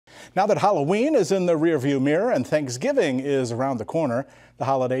Now that Halloween is in the rearview mirror and Thanksgiving is around the corner, the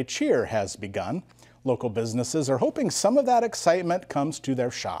holiday cheer has begun. Local businesses are hoping some of that excitement comes to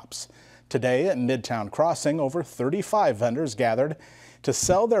their shops. Today at Midtown Crossing, over 35 vendors gathered to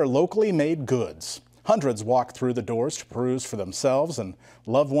sell their locally made goods. Hundreds walked through the doors to peruse for themselves and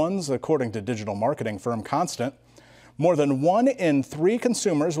loved ones, according to digital marketing firm Constant. More than 1 in 3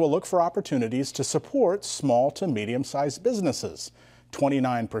 consumers will look for opportunities to support small to medium-sized businesses.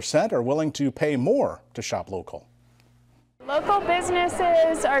 29% are willing to pay more to shop local. Local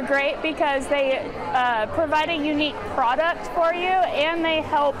businesses are great because they provide a unique product for you and they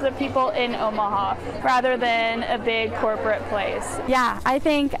help the people in Omaha rather than a big corporate place. Yeah, I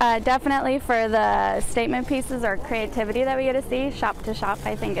think definitely for the statement pieces or creativity that we get to see shop to shop,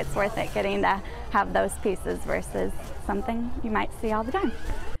 I think it's worth it getting to have those pieces versus something you might see all the time.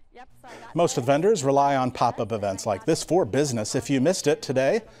 Most of the vendors rely on pop-up events like this for business. If you missed it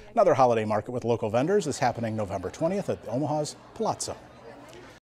today, another holiday market with local vendors is happening November 20th at Omaha's Palazzo.